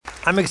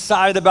I'm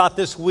excited about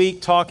this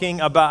week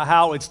talking about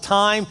how it's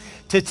time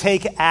to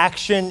take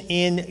action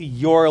in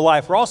your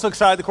life. We're also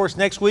excited, of course,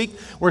 next week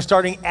we're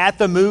starting At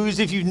the Movies.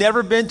 If you've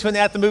never been to an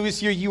At the Movies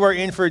here, you are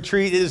in for a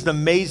treat. It is an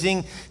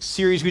amazing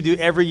series we do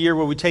every year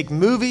where we take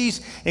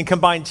movies and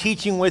combine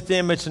teaching with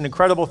them. It's an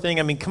incredible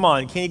thing. I mean, come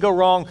on. Can you go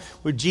wrong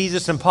with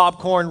Jesus and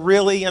popcorn?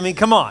 Really? I mean,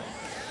 come on.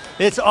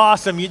 It's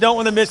awesome. You don't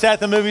want to miss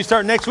At the Movies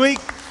starting next week.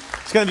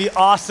 It's going to be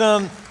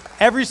awesome.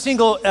 Every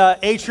single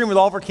atrium with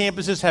all of our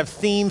campuses have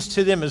themes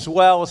to them as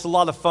well. It's a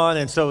lot of fun.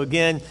 And so,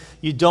 again,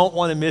 you don't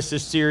want to miss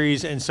this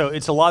series. And so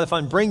it's a lot of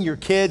fun. Bring your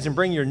kids and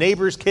bring your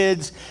neighbors'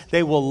 kids.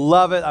 They will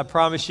love it. I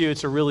promise you,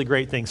 it's a really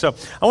great thing. So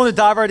I want to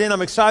dive right in.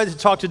 I'm excited to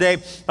talk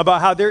today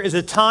about how there is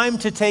a time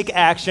to take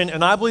action.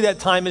 And I believe that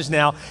time is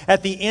now.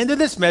 At the end of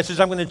this message,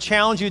 I'm going to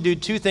challenge you to do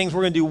two things.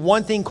 We're going to do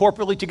one thing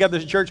corporately together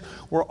as a church.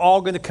 We're all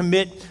going to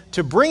commit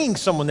to bringing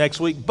someone next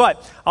week.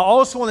 But I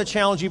also want to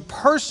challenge you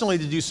personally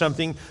to do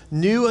something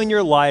new in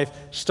your life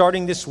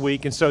starting this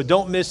week. And so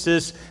don't miss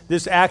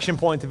this action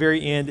point at the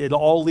very end. It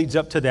all leads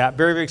up to that.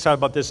 Very, very excited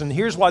about this. And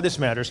here's why this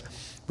matters.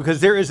 Because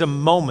there is a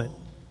moment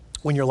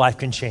when your life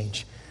can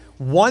change.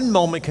 One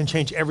moment can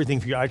change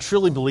everything for you. I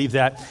truly believe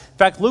that. In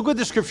fact, look what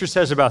the scripture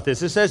says about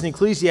this. It says in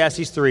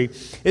Ecclesiastes 3,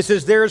 it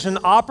says, there is an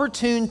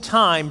opportune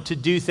time to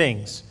do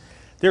things.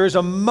 There is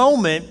a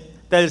moment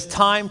that is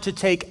time to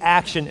take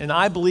action. And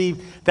I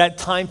believe that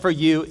time for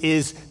you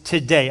is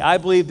today. I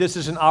believe this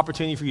is an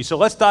opportunity for you. So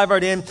let's dive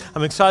right in.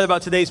 I'm excited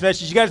about today's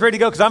message. You guys ready to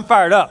go? Because I'm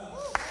fired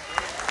up.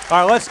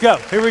 All right, let's go.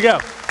 Here we go.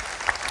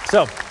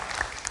 So,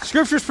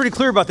 Scripture is pretty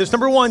clear about this.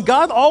 Number one,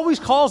 God always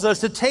calls us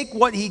to take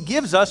what he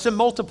gives us and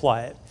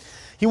multiply it.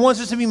 He wants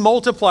us to be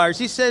multipliers.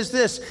 He says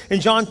this in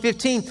John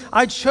 15,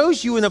 I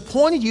chose you and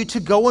appointed you to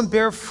go and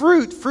bear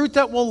fruit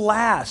that will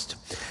last.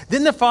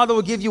 Then the Father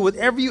will give you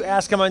whatever you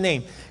ask in my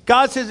name.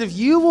 God says if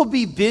you will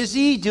be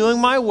busy doing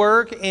my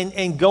work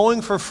and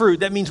going for fruit,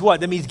 that means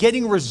what? That means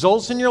getting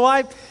results in your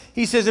life.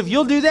 He says if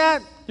you'll do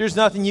that, there's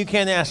nothing you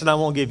can't ask and I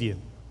won't give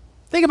you.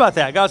 Think about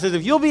that. God says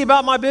if you'll be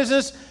about my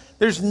business,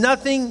 there's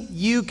nothing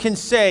you can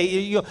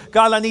say.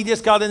 God, I need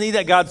this. God, I need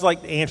that. God's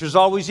like, the answer is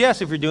always yes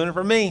if you're doing it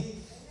for me.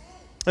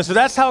 And so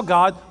that's how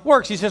God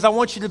works. He says, I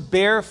want you to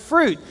bear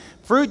fruit.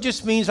 Fruit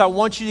just means I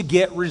want you to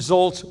get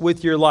results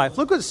with your life.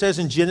 Look what it says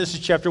in Genesis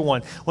chapter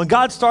 1. When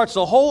God starts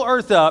the whole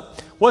earth up,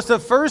 what's the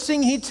first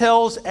thing he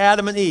tells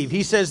Adam and Eve?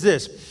 He says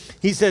this.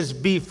 He says,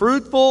 be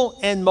fruitful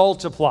and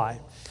multiply.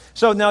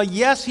 So now,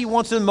 yes, he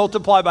wants them to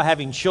multiply by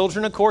having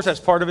children, of course. That's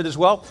part of it as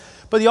well.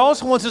 But he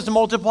also wants us to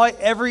multiply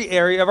every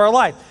area of our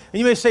life. And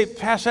you may say,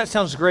 Pastor, that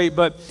sounds great,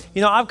 but,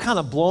 I've kind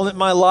of blown it in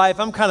my life.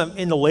 I'm kind of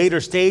in the later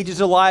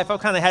stages of life. I've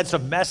kind of had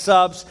some mess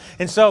ups.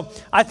 And so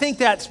I think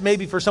that's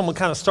maybe for someone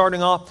kind of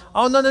starting off.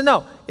 Oh,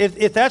 no.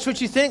 If that's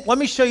what you think, let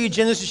me show you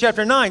Genesis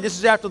chapter 9. This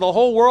is after the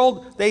whole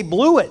world, they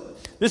blew it.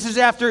 This is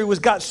after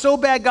it got so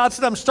bad, God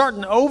said, I'm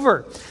starting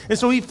over. And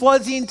so he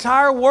floods the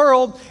entire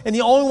world, and the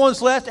only ones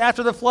left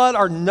after the flood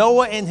are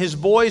Noah and his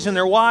boys and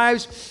their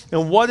wives.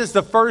 And what is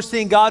the first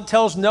thing God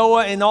tells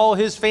Noah and all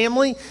his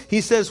family?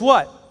 He says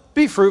what?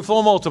 Be fruitful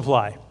and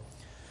multiply.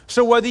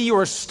 So whether you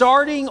are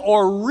starting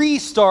or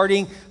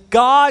restarting,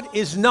 God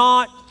is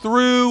not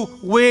through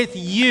with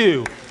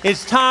you.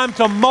 It's time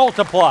to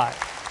multiply.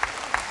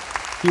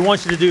 He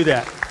wants you to do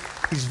that.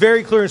 He's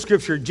very clear in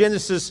Scripture.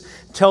 Genesis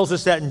tells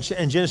us that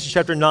in Genesis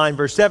chapter 9,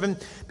 verse 7,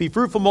 be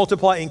fruitful,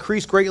 multiply,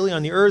 increase greatly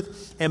on the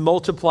earth, and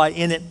multiply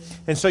in it.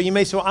 And so you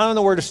may say, well, I don't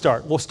know where to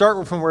start. We'll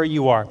start from where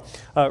you are.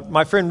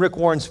 My friend Rick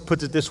Warren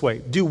puts it this way.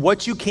 Do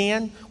what you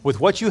can with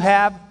what you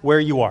have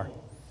where you are.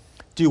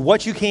 Do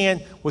what you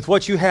can with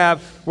what you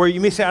have where you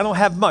may say, I don't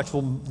have much.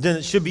 Well, then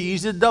it should be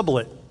easy to double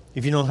it.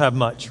 If you don't have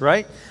much,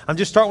 right? I'm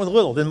just starting with a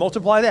little, then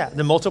multiply that,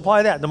 then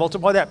multiply that, then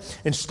multiply that.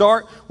 And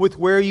start with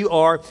where you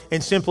are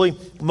and simply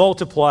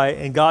multiply.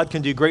 And God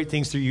can do great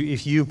things through you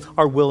if you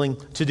are willing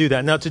to do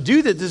that. Now, to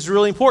do that, this is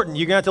really important.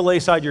 You're going to have to lay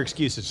aside your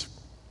excuses.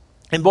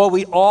 And boy,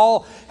 we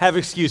all have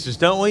excuses,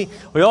 don't we?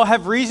 We all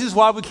have reasons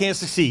why we can't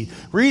succeed,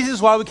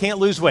 reasons why we can't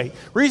lose weight,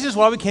 reasons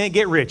why we can't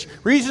get rich,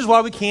 reasons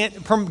why we can't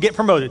get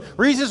promoted,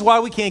 reasons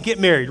why we can't get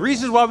married,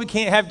 reasons why we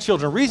can't have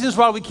children, reasons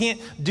why we can't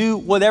do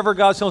whatever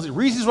God tells us,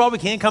 reasons why we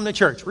can't come to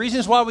church,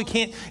 reasons why we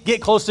can't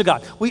get close to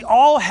God. We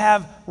all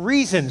have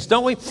reasons,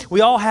 don't we?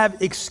 We all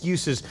have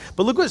excuses.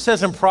 But look what it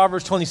says in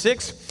Proverbs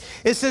 26.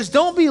 It says,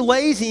 don't be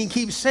lazy and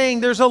keep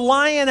saying there's a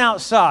lion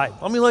outside.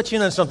 Let me let you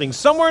know something.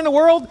 Somewhere in the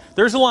world,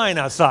 there's a lion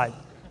outside.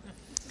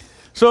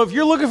 So if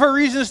you're looking for a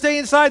reason to stay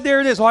inside,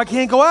 there it is. Well, I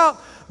can't go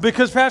out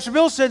because Pastor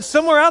Bill said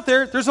somewhere out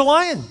there's a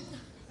lion.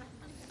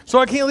 So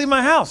I can't leave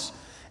my house.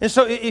 And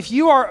so if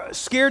you are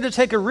scared to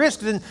take a risk,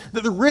 then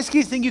the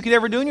riskiest thing you could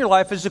ever do in your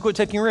life is to quit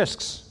taking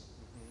risks.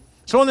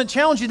 So I want to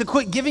challenge you to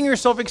quit giving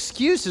yourself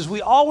excuses.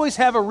 We always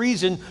have a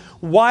reason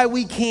why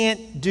we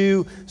can't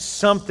do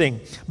something.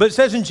 But it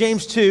says in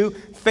James 2,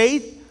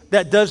 faith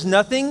that does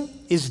nothing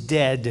is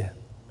dead.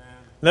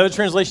 Another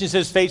translation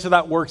says faith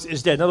without works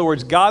is dead. In other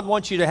words, God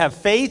wants you to have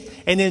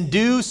faith and then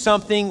do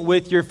something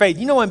with your faith.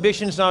 You know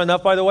ambition is not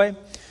enough, by the way.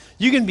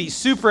 You can be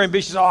super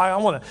ambitious. Oh, I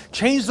want to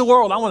change the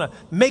world. I want to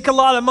make a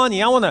lot of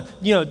money. I want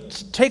to,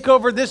 take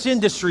over this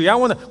industry. I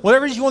want to,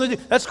 whatever it is you want to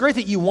do. That's great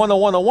that you want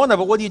to,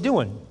 but what are you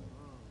doing?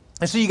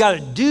 And so you got to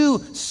do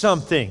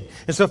something.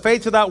 And so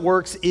faith without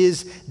works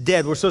is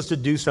dead. We're supposed to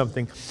do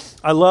something.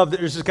 I love that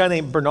there's this guy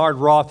named Bernard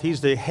Roth.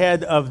 He's the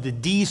head of the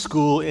D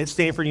School at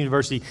Stanford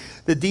University.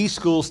 The D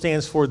School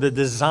stands for the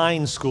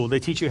Design School.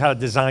 They teach you how to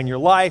design your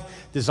life,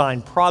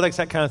 design products,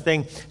 that kind of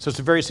thing. So it's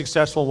a very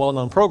successful and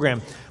well-known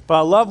program. But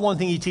I love one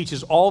thing he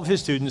teaches all of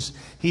his students.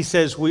 He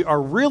says, we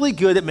are really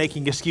good at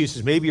making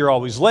excuses. Maybe you're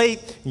always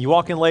late, and you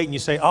walk in late and you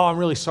say, oh, I'm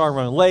really sorry I'm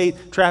running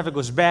late. Traffic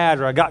was bad,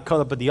 or I got caught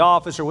up at the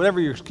office, or whatever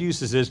your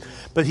excuses is.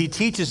 But he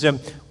teaches them,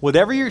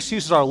 whatever your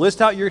excuses are,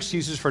 list out your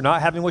excuses for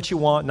not having what you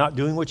want, not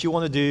doing what you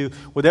want to do.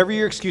 Whatever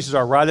your excuses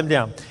are, write them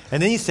down.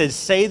 And then he says,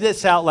 say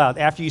this out loud.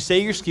 After you say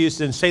your excuse,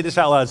 then say this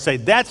out loud. Say,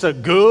 that's a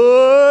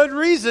good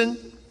reason.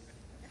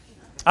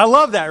 I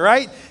love that,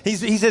 right? He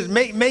says,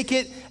 make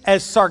it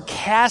as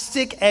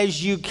sarcastic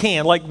as you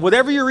can. Like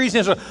whatever your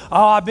reason is, oh,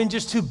 I've been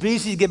just too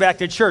busy to get back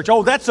to church.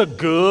 Oh, that's a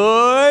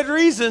good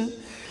reason.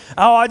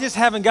 Oh, I just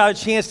haven't got a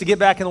chance to get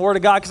back in the Word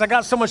of God because I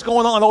got so much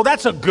going on. Oh,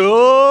 that's a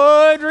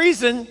good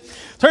reason.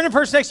 Turn to the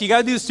person next to you. You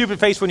got to do the stupid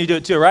face when you do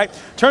it too, right?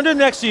 Turn to them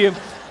next to you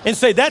and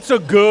say, that's a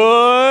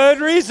good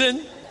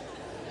reason.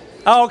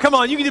 Oh, come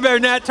on. You can do better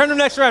than that. Turn them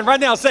next around right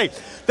now. Say,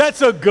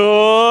 that's a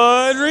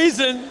good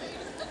reason.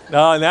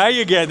 Oh, now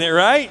you're getting it,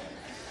 right?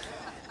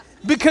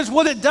 Because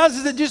what it does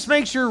is it just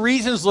makes your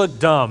reasons look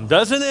dumb,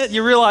 doesn't it?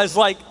 You realize,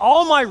 like,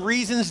 all my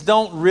reasons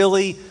don't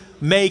really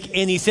make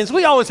any sense.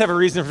 We always have a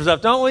reason for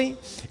stuff, don't we?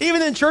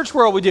 Even in church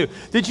world, we do.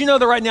 Did you know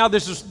that right now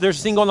there's a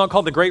thing going on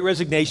called the Great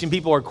Resignation?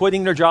 People are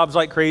quitting their jobs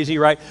like crazy,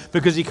 right?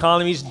 Because the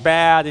economy's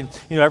bad, and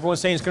everyone's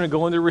saying it's going to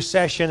go into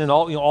recession, and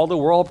all the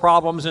world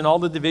problems and all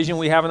the division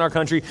we have in our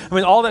country. I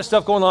mean, all that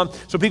stuff going on.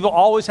 So people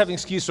always have an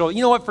excuse. So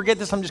you know what? Forget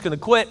this. I'm just going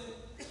to quit.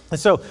 And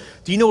so,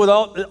 do you know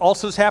what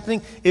also is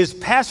happening? Is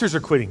pastors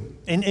are quitting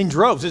in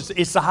droves.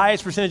 It's the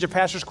highest percentage of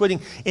pastors quitting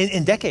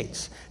in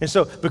decades. And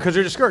so, because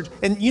they're discouraged.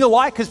 And you know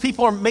why? Because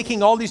people are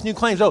making all these new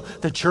claims. Oh,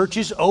 the church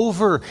is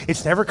over.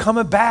 It's never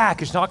coming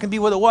back. It's not going to be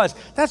what it was.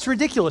 That's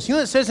ridiculous. You know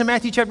what it says in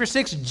Matthew chapter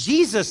 6?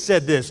 Jesus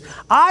said this,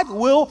 I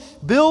will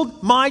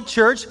build my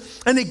church,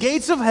 and the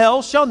gates of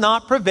hell shall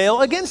not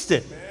prevail against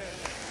it.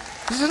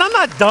 He says, I'm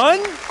not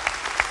done.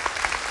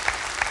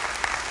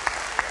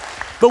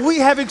 But we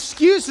have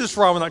excuses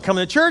for why we're not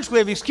coming to church. We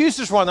have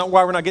excuses for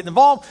why we're not getting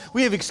involved.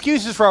 We have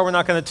excuses for why we're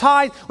not going to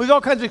tithe. We have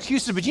all kinds of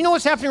excuses. But you know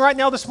what's happening right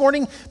now this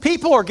morning?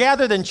 People are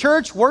gathered in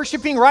church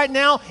worshiping right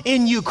now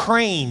in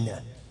Ukraine,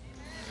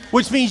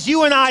 which means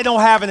you and I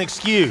don't have an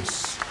excuse.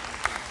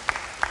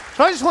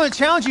 So I just want to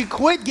challenge you,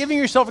 quit giving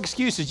yourself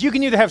excuses. You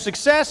can either have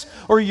success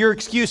or your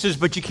excuses,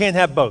 but you can't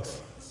have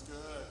both.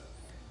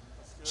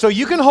 So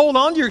you can hold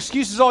on to your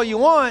excuses all you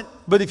want,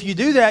 but if you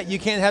do that, you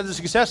can't have the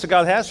success that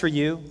God has for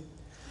you.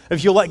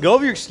 If you let go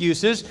of your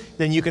excuses,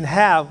 then you can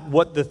have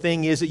what the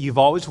thing is that you've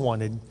always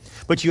wanted.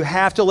 But you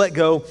have to let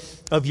go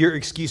of your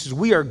excuses.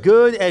 We are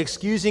good at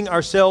excusing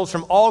ourselves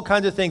from all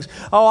kinds of things.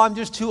 Oh, I'm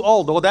just too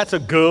old. Well, that's a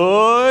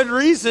good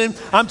reason.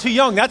 I'm too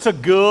young. That's a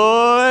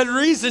good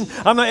reason.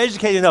 I'm not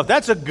educated enough.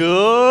 That's a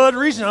good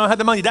reason. I don't have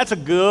the money. That's a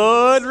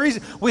good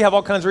reason. We have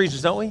all kinds of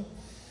reasons, don't we?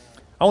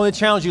 I want to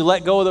challenge you,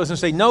 let go of those and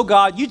say, no,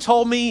 God, you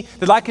told me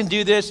that I can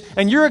do this,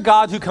 and you're a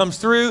God who comes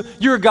through.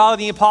 You're a God of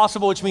the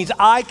impossible, which means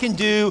I can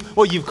do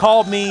what you've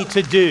called me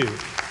to do.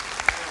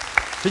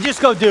 So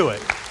just go do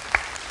it.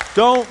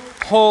 Don't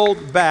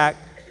hold back.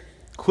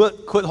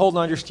 Quit holding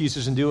on to your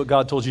excuses and do what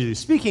God told you to do.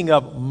 Speaking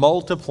of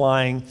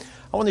multiplying,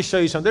 I want to show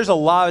you something. There's a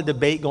lot of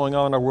debate going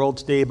on in our world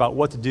today about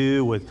what to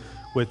do with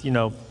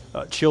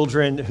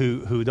children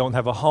who don't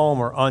have a home,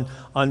 or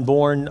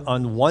unborn,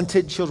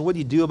 unwanted children. What do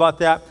you do about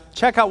that?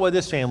 Check out what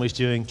this family's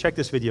doing. Check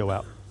this video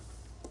out.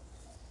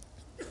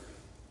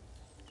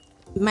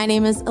 My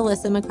name is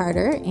Alyssa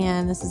McCarter,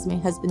 and this is my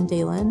husband,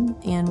 Dalen,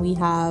 and we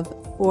have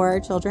 4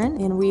 children,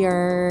 and we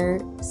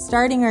are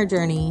starting our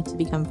journey to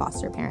become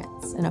foster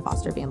parents in a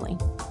foster family.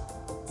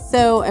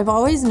 So I've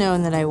always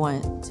known that I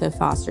want to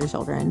foster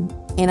children,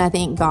 and I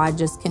think God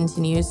just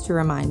continues to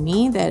remind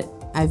me that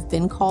I've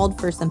been called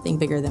for something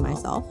bigger than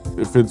myself.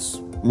 If it's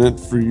meant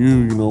for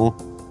you,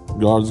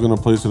 God's going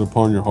to place it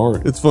upon your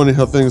heart. It's funny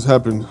how things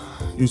happen.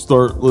 You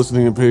start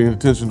listening and paying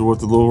attention to what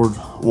the Lord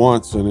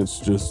wants, and it's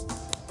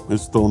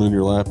thrown in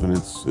your lap, and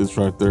it's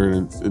right there,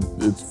 and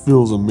it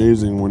feels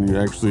amazing when you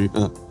actually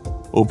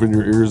open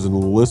your ears and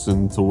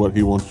listen to what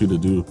He wants you to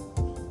do.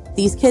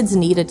 These kids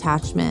need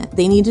attachment.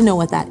 They need to know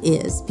what that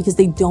is, because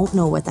they don't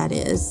know what that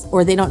is,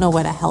 or they don't know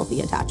what a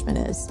healthy attachment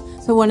is.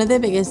 So one of the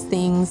biggest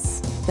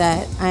things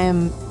that I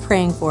am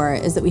praying for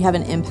is that we have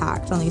an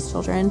impact on these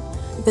children,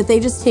 that they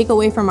just take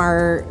away from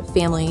our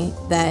family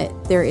that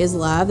there is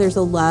love. There's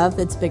a love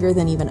that's bigger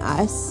than even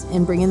us,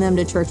 and bringing them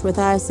to church with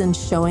us and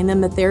showing them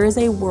that there is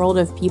a world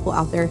of people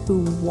out there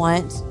who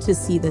want to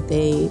see that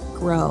they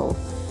grow.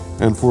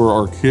 And for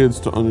our kids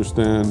to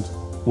understand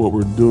what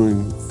we're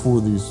doing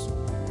for these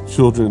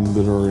children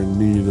that are in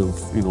need of,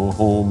 a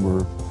home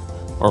or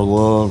our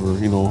love, or,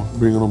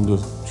 bringing them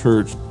to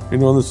church. You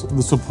know,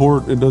 the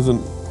support, it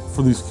doesn't,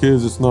 for these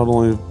kids, it's not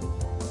only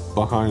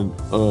behind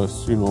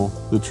us, you know,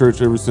 the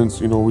church ever since,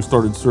 you know, we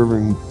started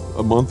serving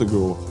a month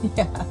ago.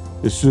 Yeah.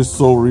 It's just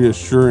so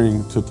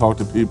reassuring to talk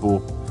to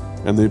people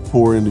and they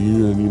pour into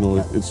you, and, you know,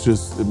 it's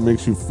just, it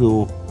makes you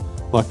feel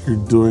like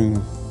you're doing,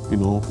 you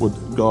know, what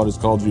God has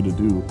called you to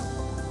do.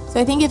 So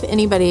I think if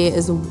anybody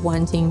is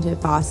wanting to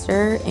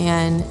foster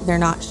and they're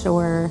not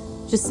sure,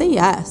 just say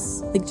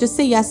yes. Like, just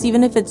say yes,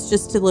 even if it's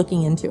just to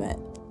looking into it.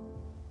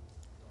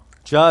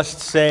 Just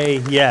say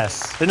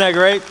yes. Isn't that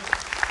great?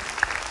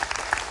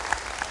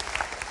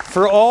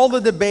 For all the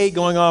debate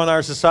going on in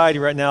our society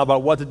right now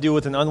about what to do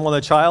with an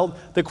unwanted child,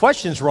 the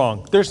question's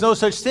wrong. There's no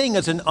such thing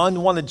as an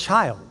unwanted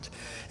child.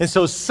 And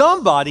so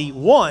somebody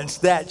wants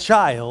that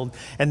child,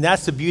 and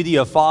that's the beauty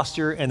of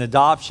foster and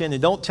adoption.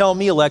 And don't tell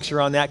me a lecture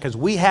on that, because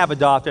we have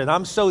adopted, and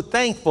I'm so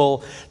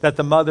thankful that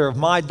the mother of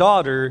my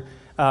daughter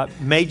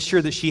made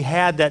sure that she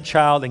had that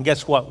child, and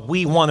guess what?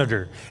 We wanted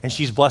her, and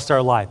she's blessed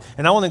our life.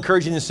 And I want to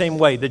encourage you in the same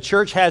way. The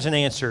church has an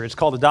answer. It's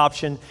called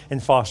adoption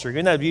and fostering.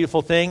 Isn't that a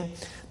beautiful thing?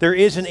 There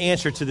is an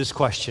answer to this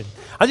question.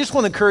 I just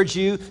want to encourage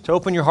you to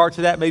open your heart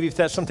to that. Maybe if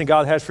that's something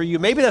God has for you.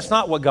 Maybe that's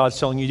not what God's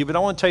telling you to do, but I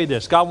want to tell you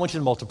this. God wants you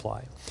to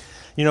multiply.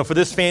 You know, for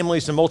this family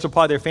to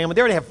multiply their family.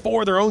 They already have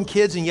 4 of their own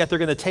kids, and yet they're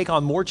going to take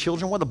on more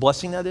children. What a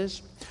blessing that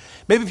is.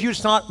 Maybe if you're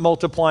just not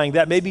multiplying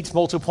that, maybe it's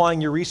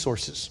multiplying your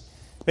resources.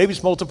 Maybe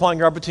it's multiplying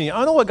your opportunity. I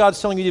don't know what God's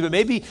telling you to do, but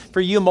maybe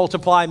for you,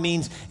 multiply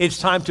means it's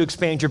time to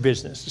expand your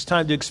business. It's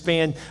time to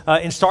expand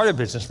and start a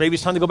business. Maybe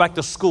it's time to go back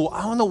to school.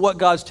 I don't know what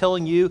God's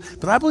telling you,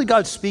 but I believe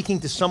God's speaking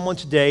to someone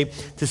today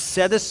to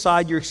set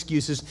aside your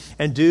excuses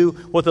and do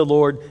what the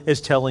Lord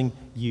is telling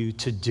you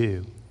to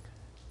do.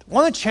 I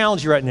want to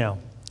challenge you right now.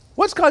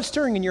 What's God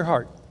stirring in your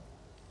heart?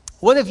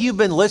 What have you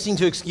been listening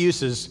to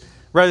excuses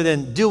rather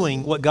than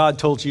doing what God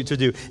told you to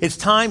do? It's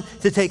time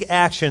to take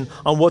action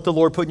on what the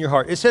Lord put in your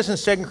heart. It says in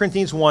 2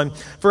 Corinthians 1,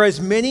 "For as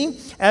many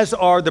as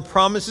are the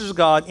promises of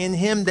God, in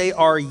him they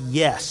are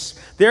yes.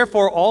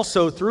 Therefore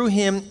also through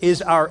him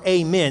is our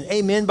amen."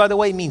 Amen, by the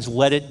way, means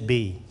let it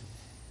be.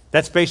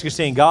 That's basically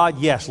saying, God,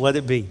 yes, let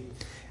it be,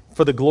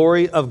 for the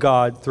glory of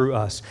God through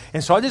us.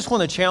 And so I just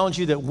want to challenge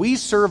you that we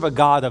serve a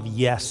God of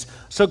yes.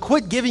 So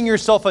quit giving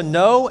yourself a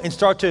no and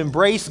start to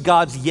embrace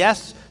God's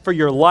yes for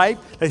your life,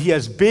 that he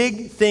has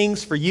big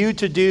things for you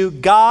to do.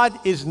 God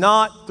is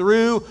not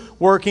through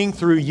working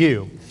through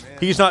you. Amen.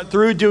 He's not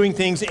through doing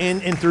things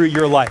in and through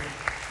your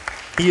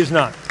life. He is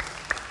not.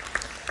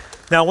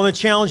 Now, I want to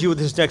challenge you with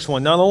this next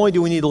one. Not only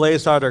do we need to lay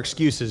aside our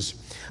excuses,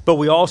 but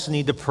we also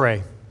need to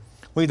pray.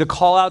 We need to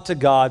call out to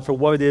God for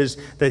what it is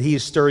that he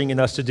is stirring in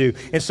us to do.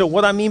 And so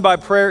what I mean by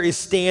prayer is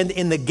stand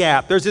in the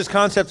gap. There's this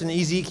concept in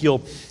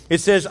Ezekiel.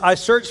 It says, "I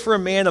searched for a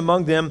man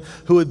among them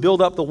who would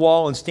build up the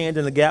wall and stand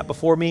in the gap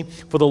before me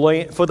for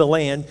the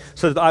land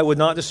so that I would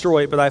not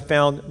destroy it, but I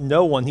found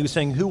no one." He was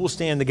saying, who will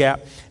stand in the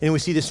gap? And we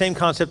see the same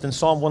concept in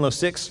Psalm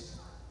 106.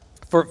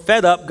 For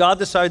fed up, God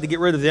decided to get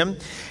rid of them,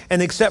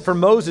 and except for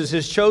Moses,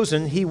 his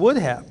chosen, he would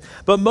have.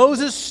 But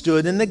Moses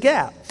stood in the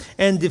gap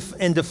and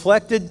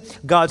deflected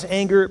God's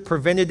anger,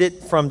 prevented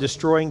it from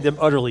destroying them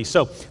utterly.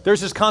 So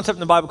there's this concept in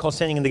the Bible called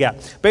standing in the gap.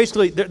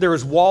 Basically, there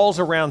was walls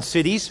around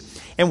cities,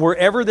 and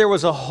wherever there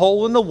was a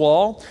hole in the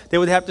wall, they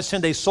would have to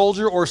send a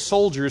soldier or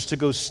soldiers to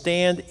go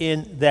stand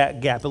in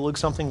that gap. It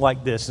looks something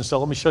like this. And so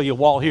let me show you a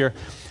wall here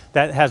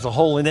that has a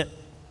hole in it.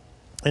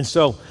 And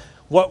so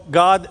what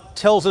God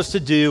tells us to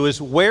do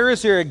is, where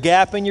is there a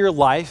gap in your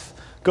life?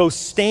 Go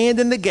stand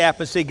in the gap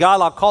and say,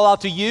 God, I'll call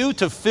out to you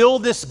to fill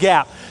this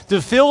gap,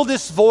 to fill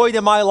this void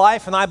in my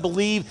life, and I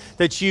believe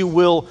that you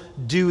will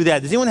do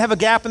that. Does anyone have a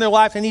gap in their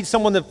life and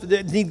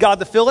need God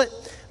to fill it?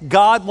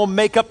 God will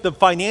make up the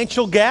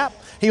financial gap.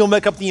 He will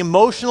make up the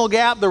emotional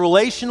gap, the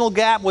relational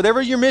gap,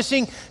 whatever you're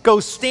missing.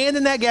 Go stand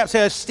in that gap.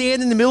 Say, I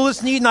stand in the middle of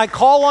this need, and I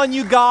call on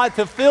you, God,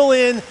 to fill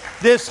in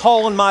this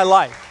hole in my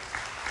life.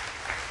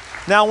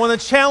 Now, I want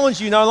to challenge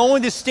you not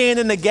only to stand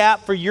in the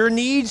gap for your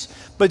needs,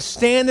 but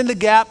stand in the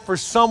gap for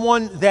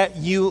someone that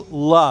you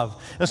love.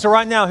 And so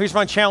right now, here's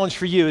my challenge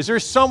for you. Is there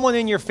someone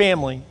in your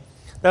family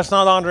that's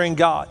not honoring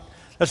God,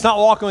 that's not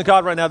walking with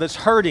God right now, that's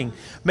hurting?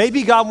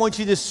 Maybe God wants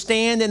you to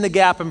stand in the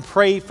gap and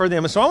pray for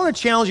them. And so I want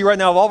to challenge you right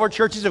now, of all of our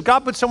churches, if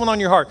God puts someone on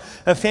your heart,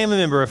 a family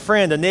member, a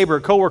friend, a neighbor,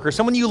 a coworker,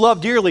 someone you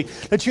love dearly,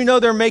 that you know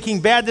they're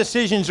making bad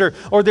decisions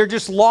or they're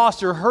just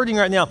lost or hurting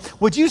right now,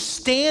 would you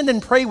stand and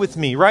pray with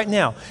me right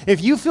now?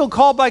 If you feel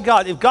called by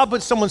God, if God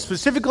puts someone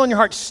specifically on your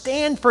heart,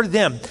 stand for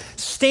them.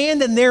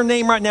 Stand in their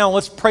name right now and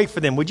let's pray for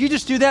them. Would you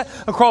just do that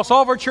across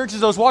all of our churches?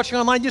 Those watching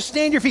online, just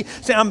stand your feet.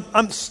 Say,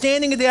 I'm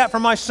standing in the gap for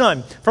my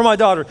son, for my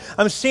daughter.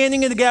 I'm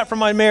standing in the gap for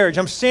my marriage.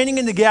 I'm standing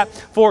in the gap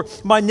for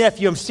my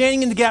nephew. I'm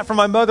standing in the gap for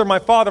my mother, my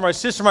father, my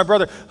sister, my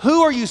brother.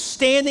 Who are you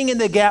standing in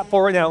the gap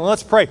for right now?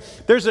 Let's pray.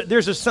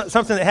 There's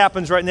something that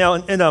happens right now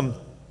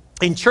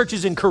in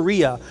churches in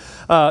Korea.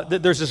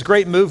 there's this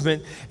great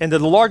movement, and the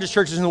largest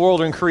churches in the world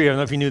are in Korea. I don't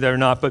know if you knew that or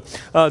not, but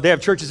they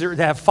have churches that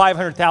have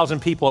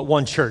 500,000 people at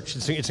one church.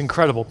 It's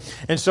incredible.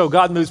 And so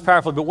God moves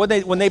powerfully. But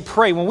when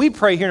we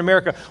pray here in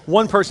America,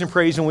 one person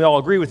prays and we all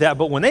agree with that.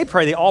 But when they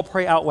pray, they all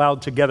pray out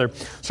loud together.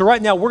 So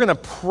right now, we're going to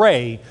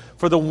pray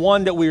for the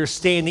one that we are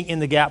standing in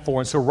the gap for.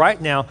 And so right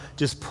now,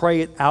 just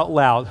pray it out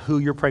loud who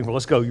you're praying for.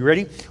 Let's go. You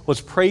ready?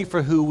 Let's pray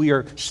for who we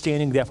are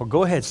standing in the gap for.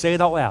 Go ahead. Say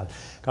it out loud.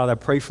 God, I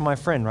pray for my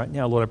friend right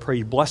now. Lord, I pray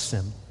you bless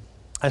them.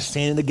 I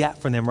stand in the gap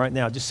for them right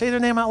now. Just say their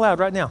name out loud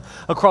right now.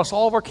 Across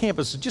all of our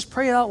campuses, just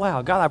pray it out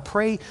loud. God, I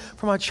pray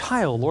for my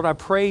child. Lord, I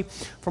pray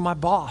for my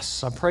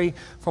boss. I pray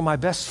for my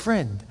best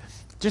friend.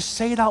 Just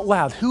say it out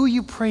loud. Who are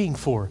you praying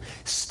for?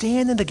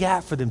 Stand in the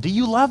gap for them. Do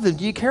you love them?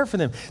 Do you care for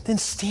them? Then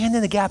stand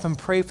in the gap and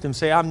pray for them.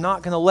 Say, I'm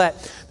not going to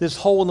let this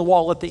hole in the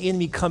wall, let the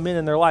enemy come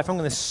in their life. I'm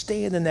going to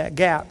stand in that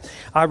gap.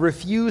 I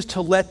refuse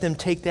to let them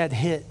take that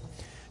hit.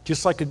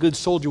 Just like a good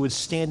soldier would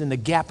stand in the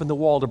gap in the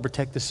wall to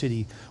protect the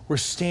city. We're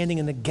standing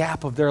in the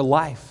gap of their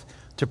life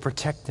to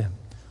protect them.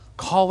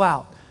 Call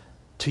out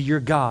to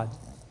your God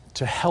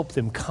to help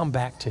them come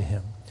back to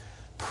him.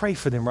 Pray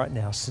for them right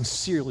now,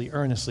 sincerely,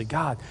 earnestly.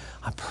 God,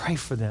 I pray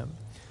for them.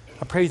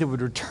 I pray they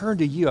would return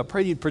to you. I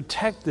pray you'd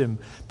protect them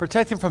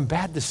from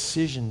bad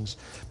decisions,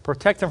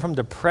 protect them from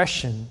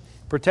depression,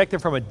 protect them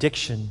from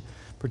addiction,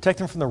 protect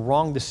them from the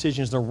wrong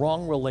decisions, the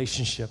wrong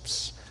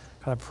relationships.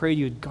 God, I pray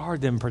you'd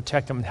guard them,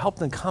 protect them, and help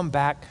them come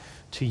back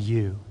to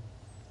you.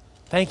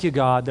 Thank you,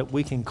 God, that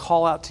we can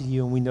call out to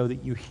you and we know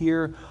that you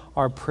hear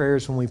our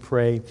prayers when we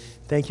pray.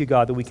 Thank you,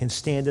 God, that we can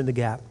stand in the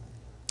gap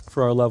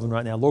for our loved one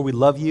right now. Lord, we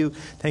love you.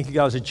 Thank you,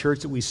 God, as a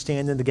church that we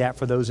stand in the gap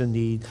for those in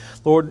need.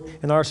 Lord,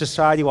 in our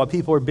society, while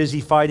people are busy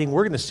fighting,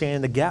 we're going to stand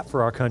in the gap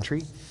for our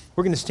country.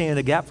 We're going to stand in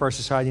the gap for our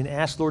society and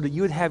ask, Lord, that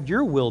you would have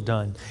your will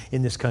done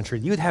in this country.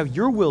 You would have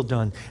your will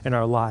done in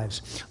our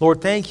lives.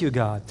 Lord, thank you,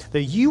 God,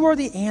 that you are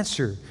the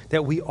answer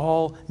that we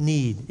all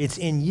need. It's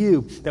in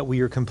you that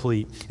we are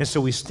complete. And so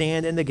we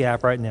stand in the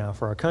gap right now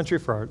for our country,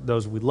 for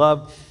those we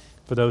love,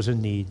 for those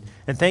in need.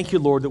 And thank you,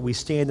 Lord, that we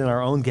stand in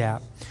our own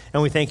gap.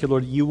 And we thank you,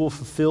 Lord, that you will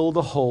fulfill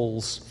the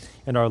holes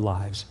in our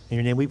lives. In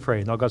your name we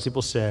pray. And all God's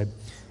people said,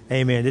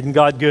 amen. Isn't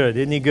God good?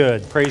 Isn't he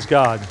good? Praise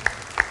God.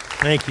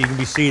 Thank you. You can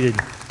be seated.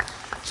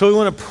 So we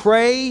want to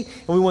pray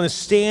and we want to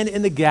stand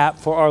in the gap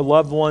for our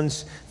loved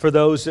ones, for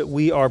those that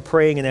we are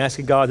praying and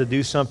asking God to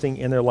do something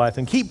in their life.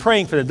 And keep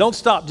praying for them. Don't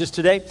stop just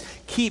today.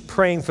 Keep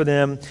praying for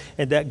them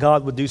and that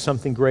God would do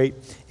something great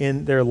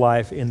in their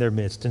life, in their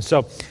midst. And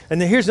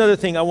then here's another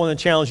thing I want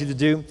to challenge you to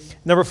do.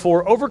 Number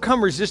 4,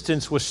 overcome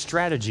resistance with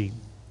strategy.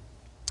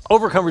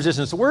 Overcome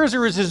resistance. So where is the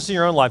resistance in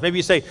your own life? Maybe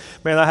you say,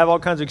 man, I have all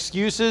kinds of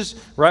excuses,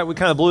 right? We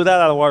kind of blew that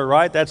out of the water,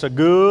 right? That's a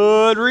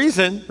good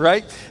reason,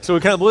 right? So we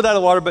kind of blew that out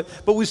of the water,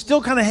 but we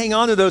still kind of hang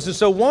on to those. And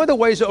so one of the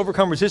ways to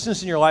overcome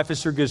resistance in your life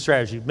is through good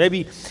strategy.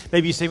 Maybe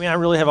you say, man, I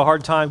really have a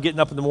hard time getting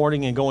up in the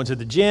morning and going to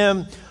the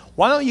gym.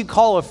 Why don't you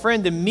call a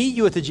friend to meet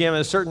you at the gym at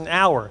a certain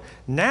hour?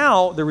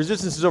 Now the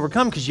resistance is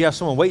overcome because you have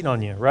someone waiting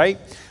on you, right?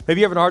 Maybe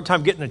you're having a hard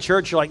time getting to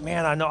church. You're like,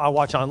 man, I know I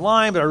watch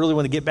online, but I really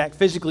want to get back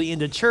physically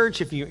into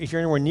church. If you're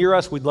anywhere near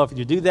us, we'd love for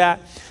you to do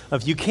that.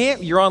 If you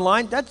can't, you're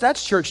online.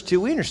 That's church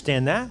too. We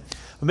understand that.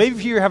 But maybe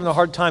if you're having a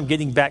hard time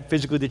getting back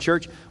physically to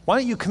church, why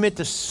don't you commit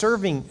to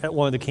serving at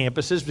one of the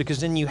campuses? Because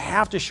then you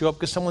have to show up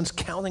because someone's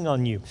counting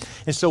on you.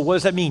 And so what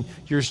does that mean?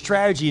 Your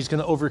strategy is going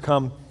to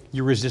overcome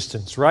your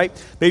resistance, right?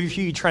 Maybe if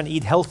you're trying to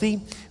eat healthy,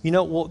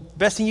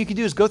 best thing you can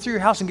do is go through your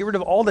house and get rid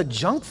of all the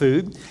junk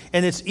food.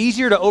 And it's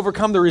easier to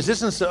overcome the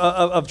resistance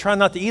of trying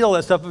not to eat all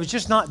that stuff if it's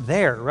just not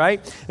there,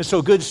 right? And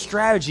so good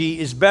strategy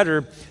is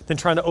better than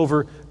trying to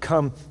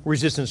overcome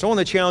resistance. So I want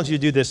to challenge you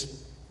to do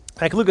this.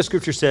 Like look at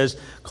Scripture says,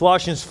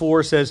 Colossians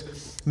 4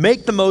 says,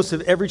 make the most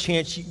of every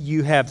chance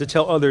you have to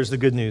tell others the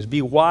good news.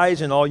 Be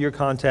wise in all your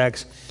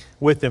contacts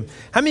with them.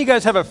 How many of you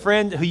guys have a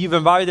friend who you've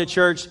invited to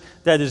church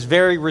that is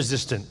very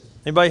resistant?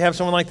 Anybody have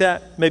someone like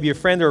that? Maybe a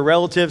friend or a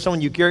relative, someone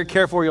you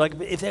care for. You're like,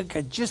 if I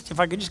could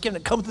just get them to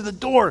come through the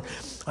door,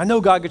 I know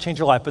God could change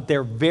your life. But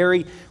they're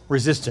very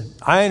resistant.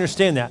 I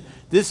understand that.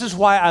 This is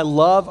why I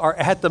love our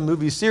At the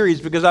Movie series,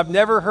 because I've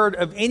never heard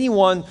of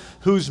anyone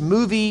who's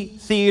movie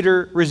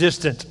theater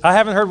resistant. I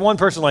haven't heard one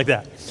person like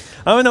that.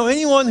 I don't know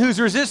anyone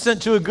who's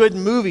resistant to a good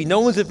movie.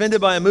 No one's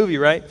offended by a movie,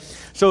 right?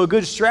 So a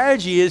good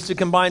strategy is to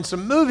combine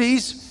some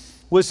movies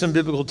with some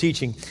biblical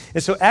teaching.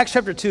 And so Acts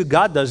chapter 2,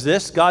 God does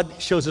this. God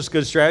shows us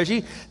good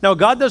strategy. Now,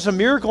 God does a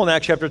miracle in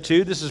Acts chapter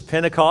 2. This is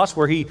Pentecost,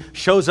 where he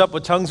shows up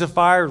with tongues of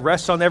fire,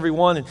 rests on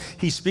everyone, and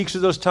he speaks to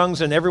those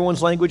tongues in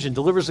everyone's language and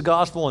delivers the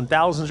gospel, and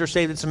thousands are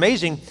saved. It's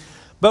amazing.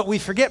 But we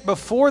forget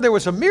before there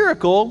was a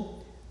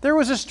miracle, there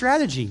was a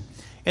strategy.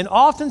 And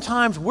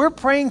oftentimes we're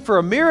praying for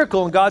a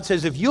miracle, and God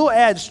says, if you'll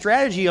add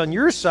strategy on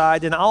your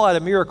side, then I'll add a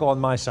miracle on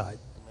my side.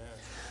 Amen.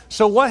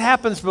 So what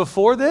happens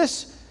before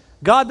this?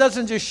 God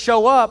doesn't just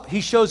show up,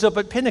 he shows up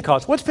at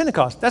Pentecost. What's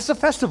Pentecost? That's a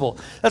festival.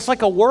 That's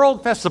like a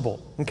world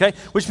festival, okay?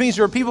 Which means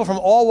there are people from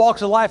all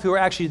walks of life who are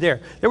actually there.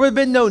 There would have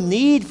been no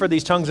need for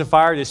these tongues of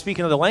fire to speak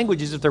in other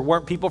languages if there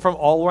weren't people from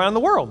all around the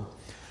world.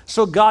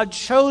 So God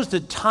chose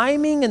the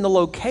timing and the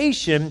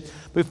location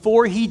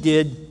before he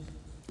did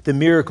the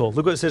miracle.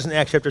 Look what it says in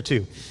Acts chapter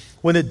 2.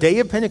 When the day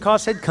of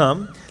Pentecost had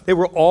come, they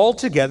were all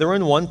together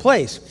in one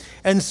place.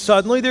 And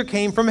suddenly there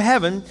came from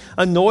heaven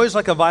a noise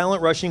like a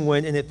violent rushing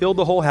wind, and it filled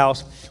the whole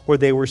house where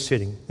they were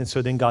sitting. And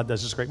so then God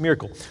does this great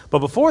miracle. But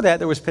before that,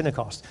 there was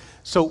Pentecost.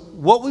 So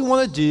what we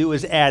want to do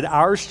is add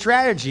our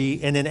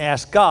strategy and then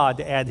ask God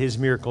to add his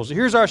miracles. So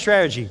here's our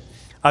strategy.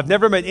 I've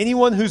never met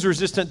anyone who's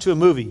resistant to a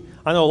movie.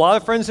 I know a lot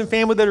of friends and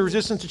family that are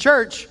resistant to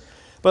church,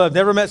 but I've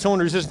never met someone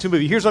who's resistant to a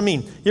movie. Here's what I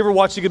mean. You ever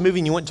watched a good movie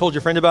and you went and told your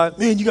friend about it?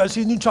 Man, you got to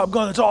see the new Top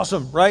Gun. It's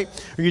awesome, right?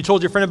 Or you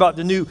told your friend about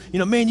the new,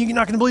 man, you're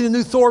not going to believe the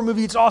new Thor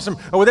movie. It's awesome.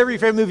 Or whatever your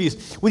favorite movie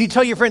is. When you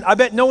tell your friend, I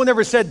bet no one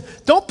ever said,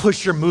 don't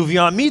push your movie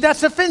on me.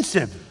 That's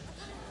offensive.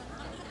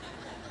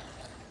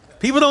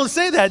 People don't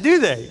say that, do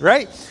they?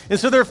 Right? And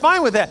so they're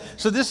fine with that.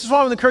 So this is why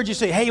I would encourage you to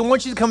say, hey, I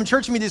want you to come to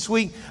church with me this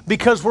week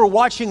because we're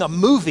watching a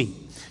movie.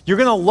 You're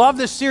going to love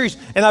this series.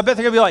 And I bet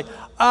they're going to be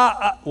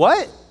like,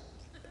 what?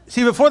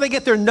 See, before they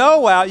get their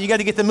no out, you got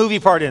to get the movie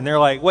part in. They're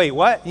like, wait,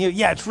 what?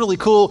 Yeah, it's really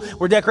cool.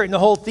 We're decorating the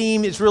whole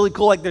theme. It's really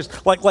cool. Like there's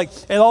like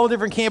at all the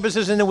different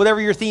campuses, and then whatever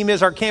your theme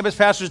is, our campus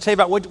pastors tell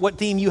you about what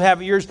theme you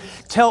have at yours.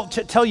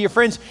 Tell your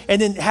friends,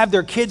 and then have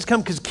their kids come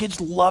because kids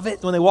love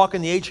it when they walk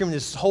in the atrium.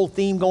 This whole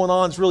theme going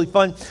on. It's really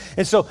fun.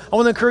 And so I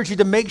want to encourage you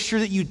to make sure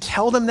that you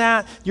tell them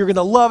that. You're going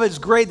to love it. It's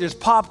great. There's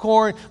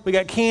popcorn. We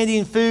got candy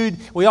and food.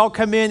 We all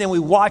come in and we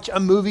watch a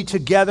movie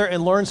together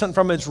and learn something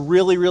from it. It's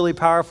really, really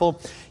powerful.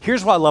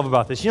 Here's what I love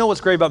about this. You know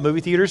what's great about movie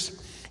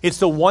theaters? It's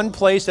the one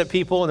place that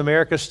people in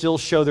America still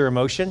show their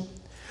emotion,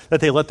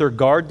 that they let their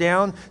guard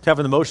down to have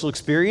an emotional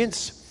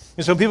experience.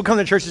 And so when people come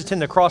to churches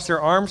tend to cross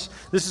their arms.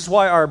 This is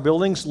why our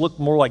buildings look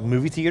more like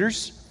movie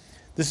theaters.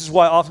 This is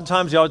why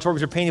oftentimes the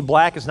auditoriums are painted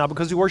black. It's not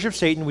because we worship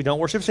Satan. We don't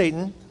worship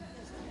Satan.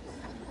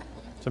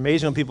 It's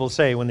amazing when people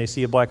say when they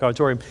see a black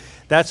auditorium.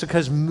 That's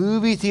because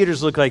movie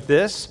theaters look like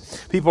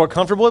this. People are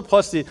comfortable with it.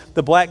 Plus,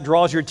 the black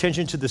draws your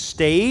attention to the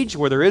stage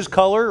where there is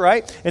color,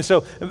 right? And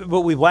so,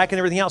 but we blacken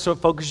everything out so it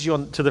focuses you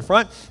on to the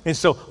front. And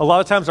so, a lot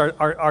of times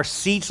our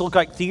seats look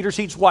like theater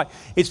seats. Why?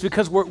 It's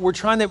because we're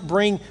trying to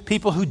bring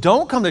people who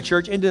don't come to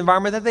church into the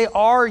environment that they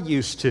are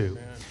used to.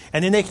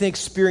 And then they can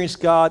experience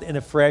God in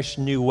a fresh,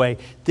 new way.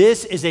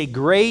 This is a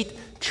great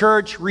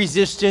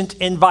church-resistant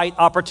invite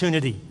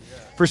opportunity.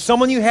 For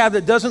someone you have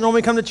that doesn't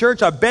normally come to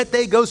church, I bet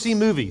they go see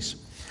movies.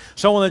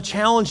 So I want to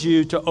challenge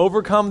you to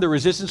overcome the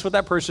resistance with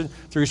that person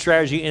through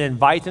strategy and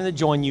invite them to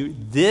join you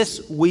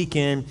this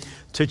weekend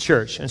to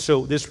church. And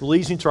so this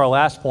leads me to our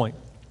last point.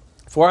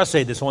 Before I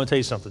say this, I want to tell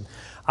you something.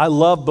 I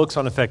love books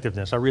on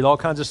effectiveness. I read all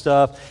kinds of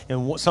stuff,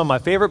 and some of my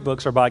favorite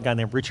books are by a guy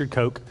named Richard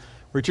Koch.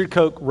 Richard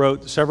Koch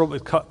wrote several,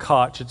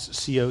 Koch, it's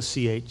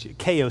C-O-C-H,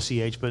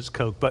 K-O-C-H, but it's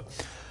Koch.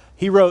 But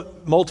he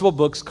wrote multiple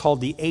books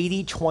called the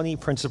 80-20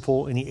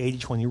 Principle and the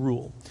 80-20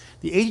 Rule.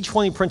 The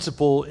 80-20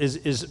 Principle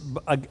is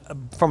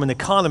from an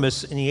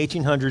economist in the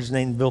 1800s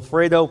named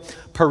Vilfredo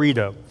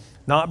Pareto.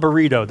 Not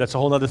burrito, that's a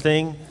whole other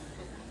thing.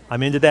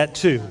 I'm into that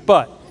too.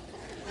 But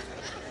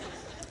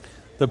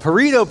the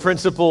Pareto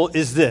Principle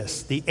is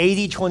this, the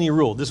 80-20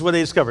 Rule. This is what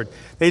they discovered.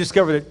 They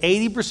discovered that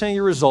 80% of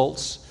your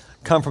results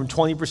come from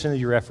 20% of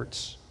your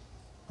efforts.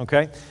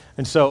 Okay?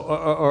 And so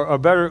a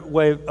better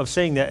way of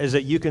saying that is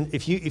that you can,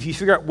 if you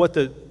figure out what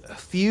the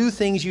few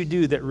things you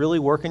do that really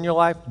work in your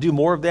life, do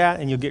more of that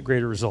and you'll get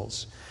greater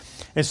results.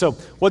 And so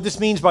what this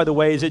means, by the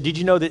way, is that did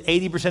you know that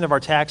 80% of our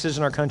taxes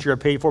in our country are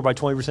paid for by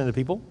 20% of the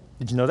people?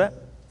 Did you know that?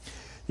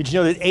 Did you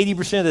know that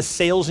 80% of the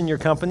sales in your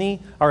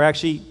company are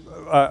actually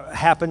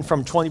happen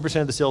from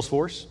 20% of the sales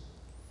force?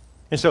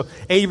 And so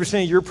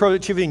 80% of your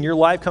productivity in your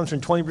life comes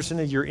from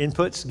 20% of your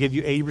inputs, give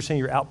you 80% of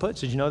your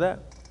outputs. Did you know that?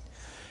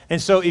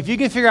 And so if you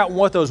can figure out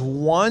what those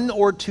one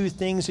or two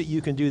things that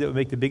you can do that would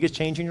make the biggest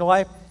change in your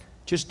life,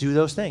 just do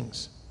those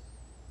things.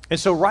 And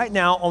so right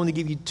now, I want to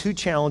give you two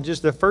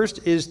challenges. The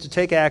first is to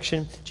take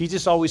action.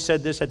 Jesus always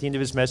said this at the end of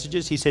his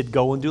messages. He said,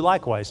 go and do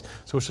likewise.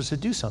 So we're supposed to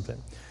do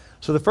something.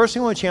 So the first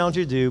thing I want to challenge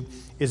you to do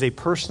is a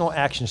personal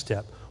action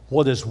step.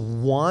 What is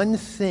one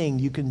thing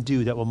you can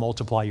do that will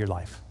multiply your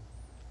life?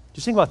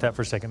 Just think about that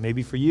for a second.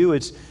 Maybe for you,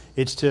 it's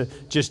to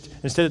just,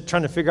 instead of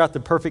trying to figure out the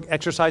perfect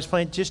exercise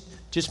plan, just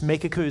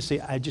make a commitment. Say,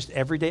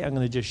 every day I'm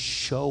going to just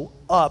show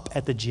up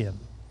at the gym.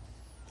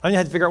 I don't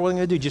have to figure out what I'm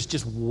going to do.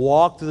 Just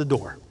walk to the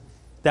door.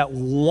 That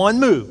one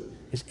move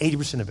is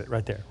 80% of it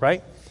right there,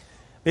 right?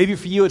 Maybe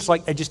for you, it's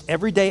like just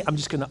every day I'm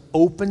just going to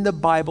open the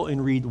Bible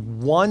and read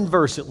one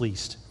verse at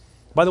least.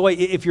 By the way,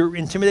 if you're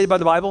intimidated by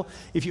the Bible,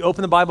 if you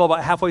open the Bible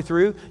about halfway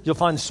through, you'll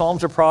find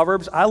Psalms or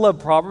Proverbs. I love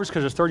Proverbs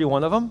because there's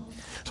 31 of them.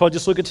 So I'll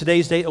just look at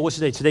today's date. Oh, what's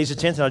the date? Today's the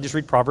 10th, and I'll just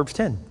read Proverbs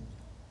 10.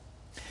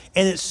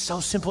 And it's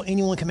so simple,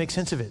 anyone can make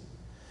sense of it.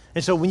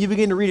 And so when you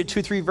begin to read it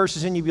 2-3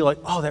 verses in, you'll be like,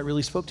 oh, that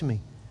really spoke to me.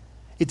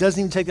 It doesn't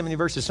even take that many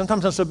verses.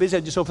 Sometimes I'm so busy,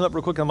 I just open up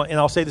real quick, and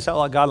I'll say this out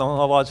loud, God, I don't have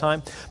a lot of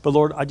time, but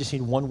Lord, I just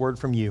need one word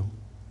from you.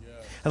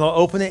 And I'll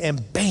open it,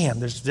 and bam,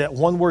 there's that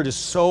one word is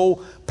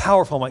so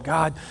powerful. I'm like,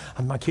 God,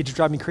 my kids are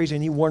driving me crazy. I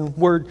need one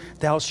word,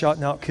 thou shalt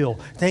not kill.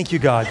 Thank you,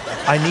 God.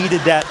 I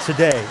needed that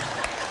today.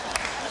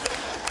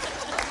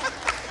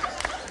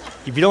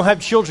 If you don't have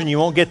children, you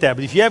won't get that.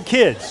 But if you have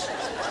kids,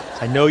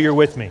 I know you're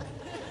with me.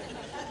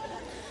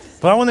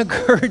 But I want to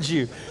encourage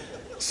you.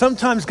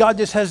 Sometimes God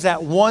just has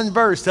that one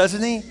verse,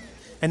 doesn't he?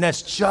 And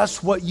that's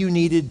just what you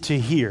needed to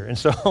hear. And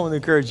so I want to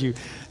encourage you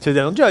to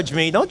don't judge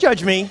me. Don't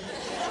judge me.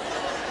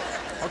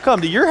 I'll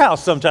come to your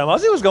house sometime. I'll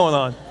see what's going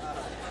on.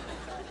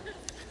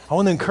 I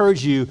want to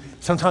encourage you,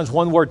 sometimes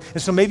one word.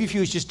 And so maybe if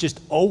you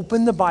just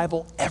open the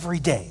Bible every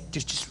day,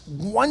 just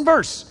one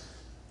verse,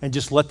 and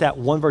just let that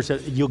one verse,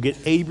 you'll get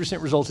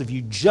 80% results if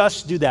you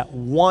just do that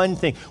one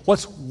thing.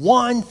 What's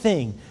one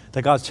thing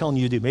that God's telling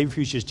you to do? Maybe if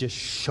you just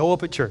show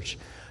up at church,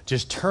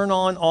 just turn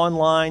on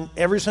online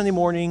every Sunday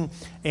morning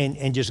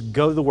and just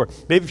go to the Word.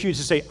 Maybe if you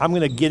just say, I'm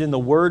going to get in the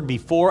Word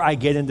before I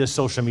get into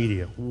social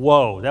media.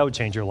 Whoa, that would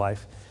change your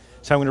life.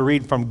 So I'm going to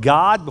read from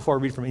God before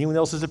I read from anyone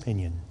else's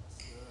opinion.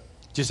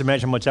 Just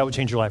imagine how much that would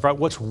change your life, right?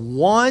 What's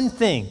one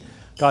thing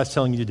God's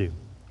telling you to do?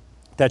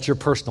 That's your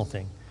personal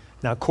thing.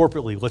 Now,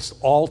 corporately, let's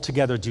all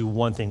together do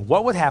one thing.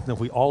 What would happen if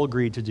we all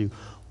agreed to do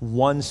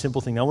one simple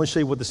thing? Now, I want to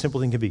show you what the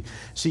simple thing can be.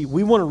 See,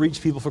 we want to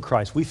reach people for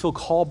Christ. We feel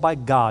called by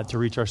God to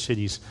reach our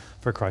cities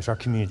for Christ, our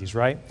communities,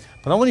 right?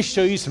 But I want to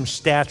show you some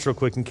stats real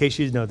quick in case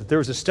you didn't know that there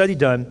was a study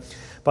done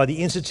by the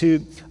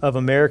Institute of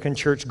American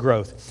Church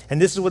Growth.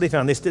 And this is what they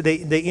found.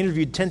 They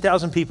interviewed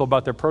 10,000 people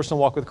about their personal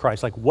walk with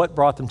Christ, like what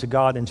brought them to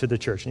God and to the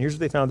church. And here's what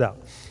they found out.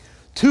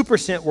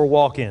 2% were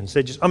walk-ins.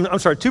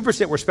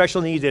 2% were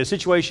special needs. They had a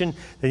situation,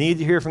 they needed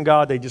to hear from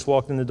God, they just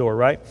walked in the door,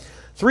 right?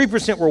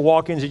 3% were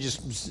walk-ins, they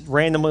just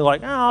randomly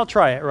like, I'll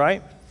try it,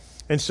 right?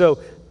 And so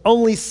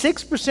only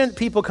 6%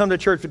 people come to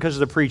church because of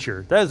the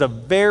preacher. That is a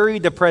very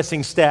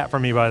depressing stat for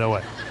me, by the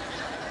way.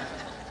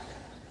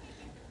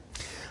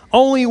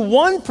 Only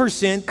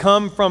 1%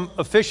 come from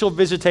official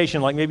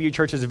visitation, like maybe your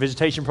church has a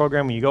visitation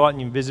program when you go out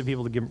and you visit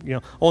people to give,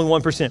 only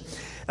 1%.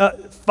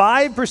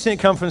 5%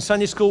 come from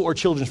Sunday school or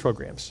children's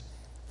programs.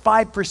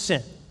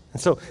 5%.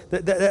 And so,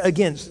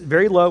 again, it's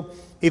very low.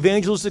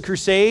 Evangelistic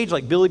crusades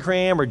like Billy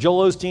Graham or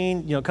Joel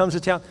Osteen, comes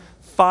to town.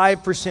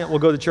 5% will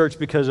go to church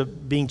because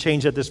of being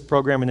changed at this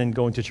program and then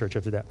going to church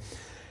after that.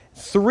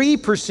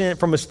 3%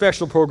 from a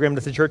special program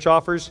that the church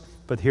offers,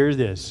 but here's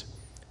this.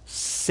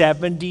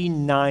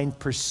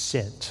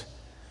 79%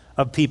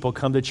 of people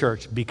come to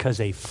church because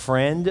a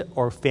friend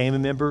or family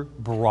member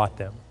brought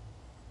them.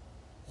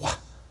 What?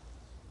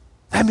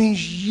 That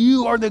means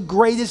you are the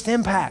greatest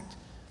impact.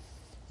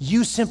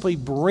 You simply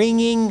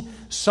bringing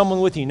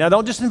someone with you. Now,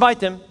 don't just invite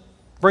them.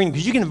 Bring them,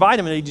 because you can invite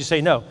them and they just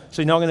say no.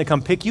 So, I'm going to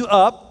come pick you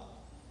up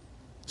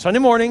Sunday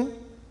morning.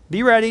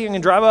 Be ready. I'm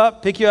going to drive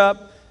up, pick you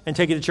up, and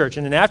take you to church.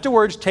 And then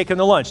afterwards, take them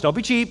to lunch. Don't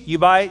be cheap. You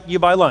buy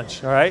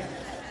lunch, all right?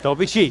 Don't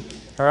be cheap.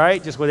 All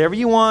right, just whatever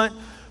you want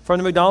from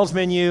the McDonald's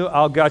menu,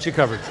 I'll got you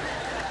covered.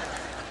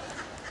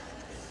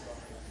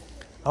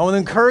 I want to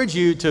encourage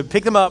you to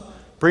pick them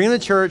up, bring them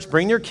to church,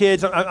 bring their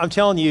kids. I'm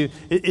telling you,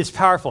 it's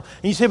powerful.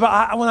 And you say,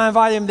 but when I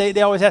invite them,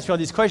 they always ask me all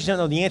these questions I don't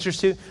know the answers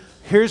to.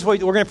 Here's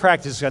what we're going to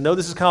practice. I know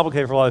this is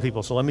complicated for a lot of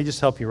people, so let me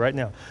just help you right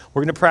now.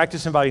 We're going to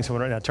practice inviting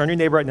someone right now. Turn to your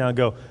neighbor right now and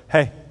go,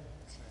 hey.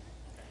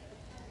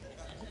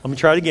 Let me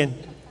try it again.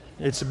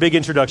 It's a big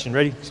introduction.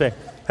 Ready? Say,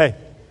 hey.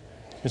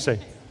 Just say,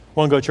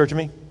 want to go to church with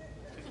me?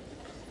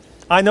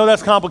 I know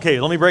that's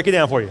complicated. Let me break it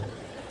down for you.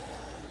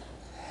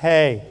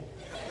 Hey,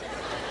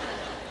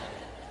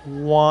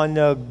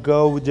 wanna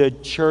go to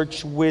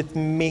church with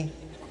me?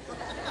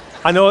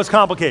 I know it's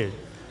complicated.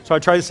 So I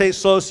try to say it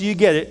slow so you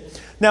get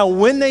it. Now,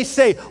 when they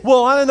say,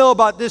 well, I don't know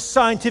about this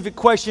scientific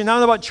question, I don't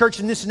know about church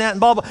and this and that and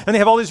blah, blah, and they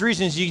have all these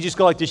reasons, you just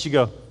go like this, you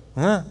go,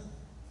 huh?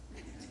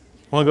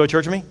 Wanna go to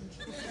church with me?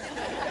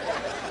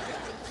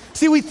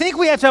 See, we think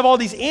we have to have all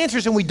these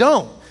answers and we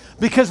don't.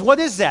 Because what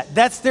is that?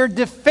 That's their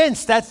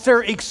defense. That's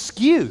their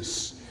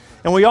excuse.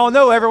 And we all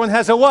know everyone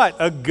has a what?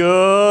 A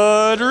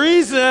good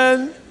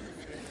reason.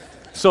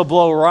 So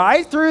blow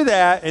right through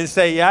that and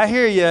say, yeah, I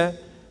hear you.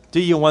 Do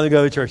you want to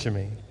go to church with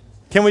me?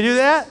 Can we do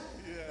that?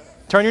 Yeah.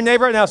 Turn your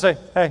neighbor right now and say,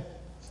 hey,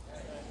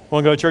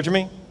 want to go to church with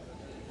me?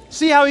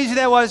 See how easy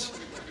that was?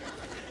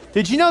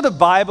 Did you know the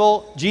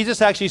Bible,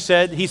 Jesus actually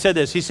said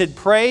this. He said,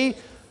 pray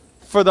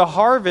for the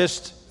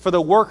harvest, for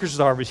the workers of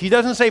the harvest. He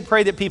doesn't say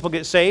pray that people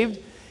get saved.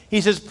 He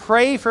says,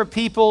 pray for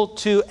people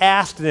to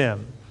ask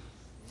them.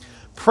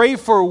 Pray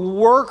for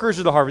workers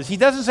of the harvest. He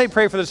doesn't say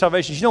pray for their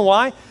salvation. You know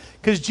why?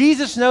 Because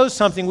Jesus knows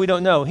something we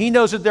don't know. He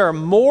knows that there are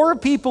more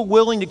people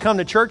willing to come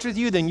to church with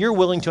you than you're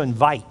willing to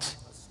invite.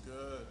 That's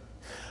good.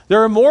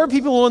 There are more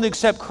people willing to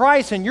accept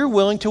Christ than you're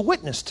willing to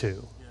witness to.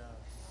 Yeah.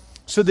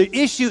 So the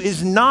issue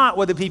is not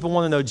whether people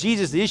want to know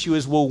Jesus. The issue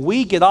is, will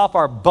we get off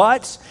our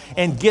butts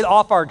and get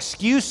off our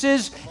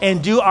excuses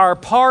and do our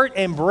part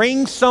and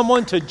bring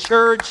someone to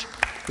church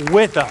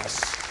with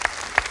us.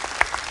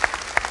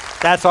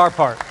 That's our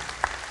part.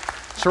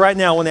 So right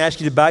now, I want to ask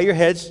you to bow your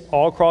heads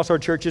all across our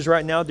churches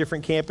right now,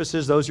 different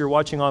campuses, those who are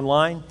watching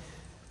online.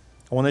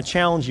 I want to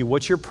challenge you.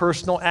 What's your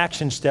personal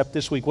action step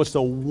this week? What's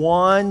the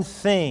one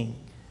thing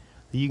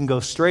that you can go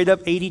straight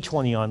up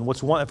 80-20 on?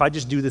 What's one? If I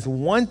just do this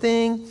one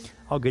thing,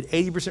 I'll get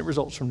 80%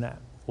 results from that.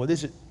 What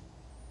is it?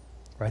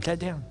 Write that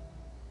down.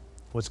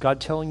 What's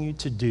God telling you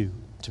to do,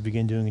 to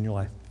begin doing in your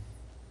life?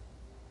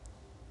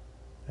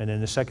 And then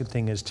the second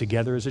thing is,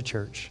 together as a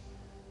church,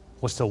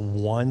 what's the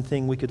one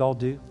thing we could all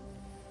do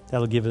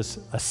that'll give us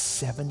a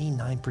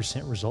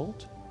 79%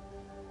 result?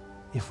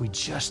 If we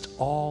just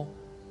all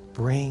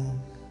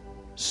bring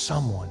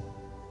someone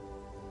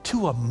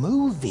to a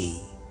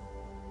movie.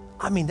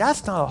 I mean,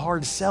 that's not a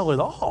hard sell at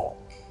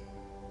all.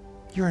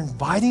 You're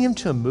inviting him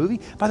to a movie.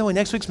 By the way,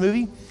 next week's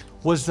movie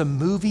was the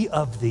movie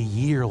of the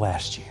year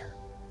last year.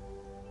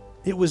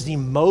 It was the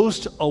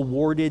most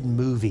awarded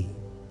movie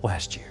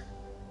last year.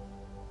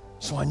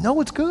 So I know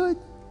it's good.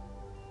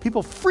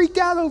 People freaked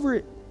out over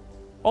it.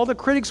 All the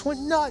critics went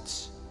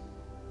nuts.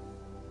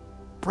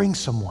 Bring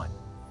someone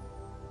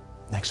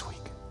next week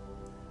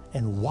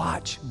and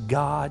watch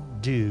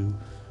God do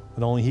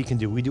what only he can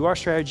do. We do our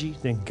strategy,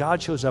 then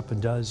God shows up and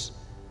does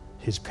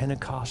his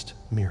Pentecost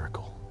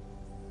miracle.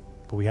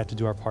 But we have to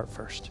do our part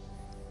first.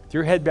 With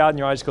your head bowed and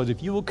your eyes closed,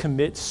 if you will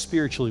commit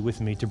spiritually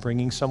with me to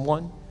bringing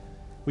someone,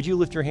 would you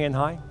lift your hand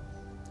high?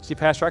 See,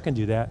 Pastor, I can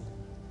do that.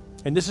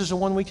 And this is the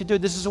 1 week to do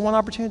it. This is the one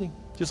opportunity.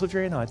 Just lift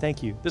your hand high.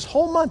 Thank you. This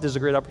whole month is a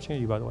great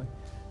opportunity, by the way.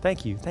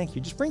 Thank you. Thank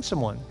you. Just bring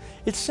someone.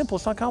 It's simple.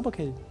 It's not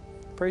complicated.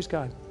 Praise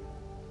God.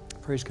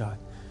 Praise God.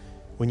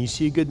 When you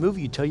see a good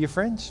movie, you tell your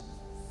friends.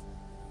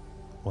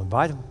 Well,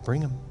 invite them.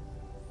 Bring them.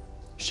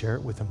 Share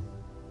it with them.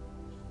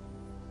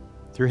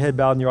 With your head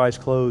bowed and your eyes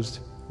closed,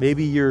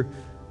 maybe your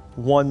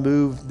one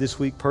move this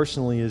week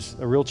personally is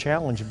a real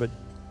challenge, but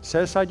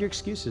set aside your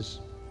excuses.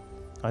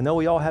 I know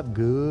we all have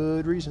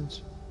good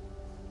reasons.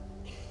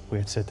 We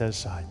have to set that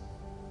aside.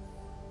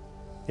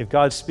 If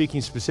God's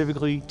speaking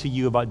specifically to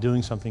you about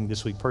doing something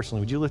this week personally,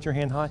 would you lift your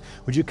hand high?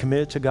 Would you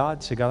commit it to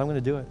God? Say, God, I'm going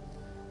to do it.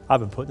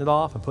 I've been putting it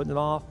off. I'm putting it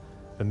off.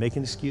 I've been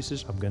making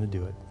excuses. I'm going to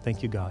do it.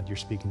 Thank you, God. You're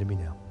speaking to me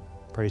now.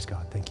 Praise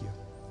God. Thank you.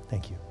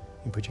 Thank you.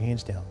 You can put your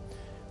hands down.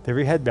 With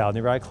every head bowed and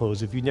every eye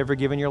closed, if you've never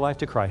given your life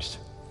to Christ,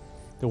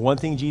 the one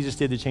thing Jesus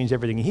did to change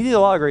everything, and he did a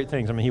lot of great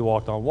things. I mean, he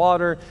walked on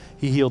water.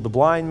 He healed the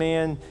blind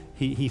man.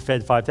 He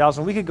fed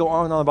 5,000. We could go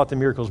on and on about the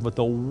miracles, but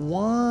the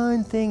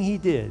one thing he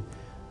did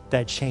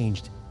that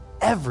changed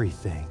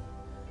everything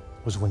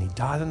was when he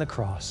died on the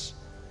cross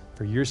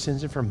for your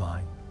sins and for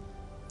mine.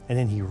 And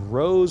then he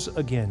rose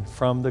again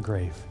from the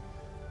grave,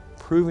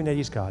 proving that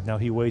he's God. Now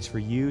he waits for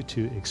you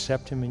to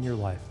accept him in your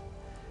life.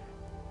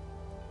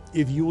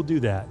 If you will do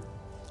that,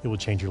 it will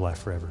change your life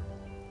forever.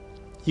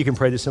 You can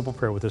pray this simple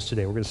prayer with us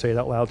today. We're going to say it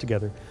out loud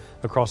together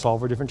across all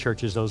of our different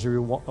churches. Those of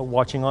you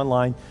watching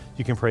online,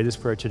 you can pray this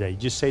prayer today.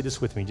 Just say this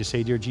with me. Just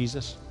say, Dear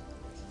Jesus,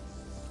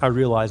 I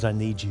realize I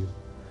need you.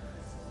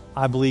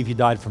 I believe you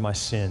died for my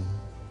sin,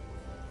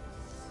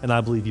 and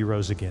I believe you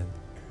rose again.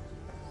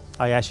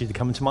 I ask you to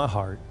come into my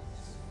heart,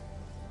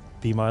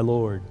 be my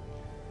Lord,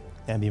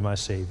 and be my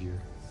Savior.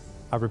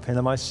 I repent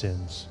of my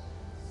sins.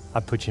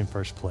 I put you in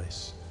first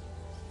place.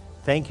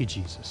 Thank you,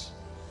 Jesus,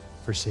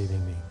 for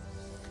saving me.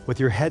 With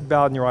your head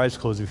bowed and your eyes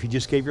closed, if you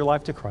just gave your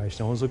life to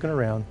Christ, no one's looking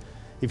around.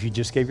 If you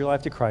just gave your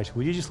life to Christ,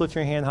 will you just lift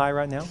your hand high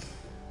right now?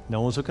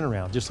 No one's looking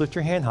around. Just lift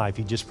your hand high. If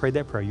you just prayed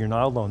that prayer, you're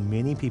not alone.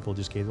 Many people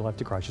just gave their life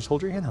to Christ. Just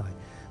hold your hand high.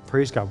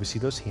 Praise God. We see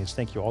those hands.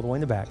 Thank you. All the way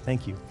in the back.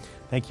 Thank you.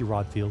 Thank you,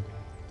 Rodfield.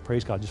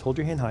 Praise God. Just hold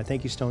your hand high.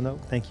 Thank you, Stone Oak.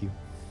 Thank you.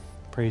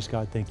 Praise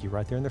God. Thank you.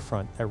 Right there in the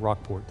front at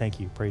Rockport. Thank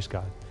you. Praise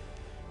God.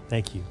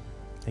 Thank you.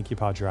 Thank you,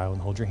 Padre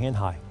Island. Hold your hand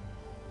high.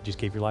 Just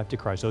gave your life to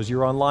Christ. Those of you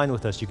who are online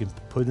with us, you can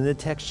put in the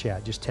text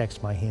chat. Just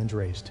text my hand's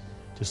raised.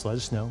 Just let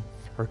us know,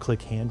 or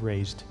click hand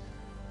raised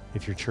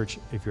if you're at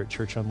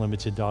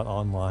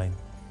churchunlimited.online.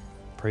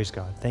 Praise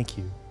God. Thank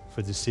you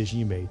for the decision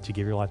you made to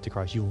give your life to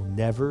Christ. You will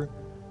never,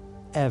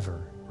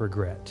 ever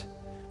regret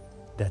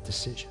that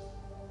decision.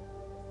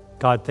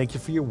 God, thank you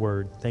for your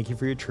word. Thank you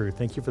for your truth.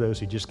 Thank you for those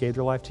who just gave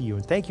their life to you.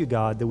 And thank you,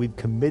 God, that we've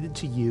committed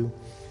to you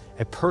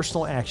a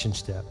personal action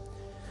step.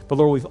 But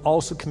Lord, we've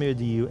also committed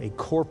to you a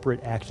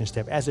corporate action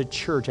step. As a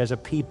church, as a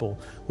people,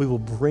 we will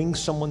bring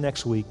someone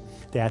next week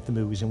to At the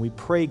Movies. And we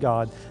pray,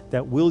 God,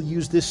 that we'll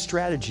use this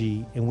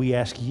strategy and we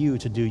ask you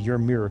to do your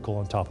miracle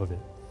on top of it.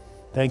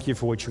 Thank you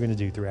for what you're going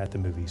to do through At the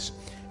Movies.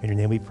 In your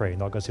name we pray.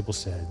 And all God's people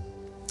said,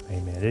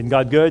 amen. Isn't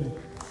God good?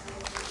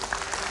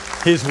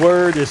 His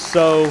word is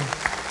so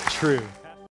true.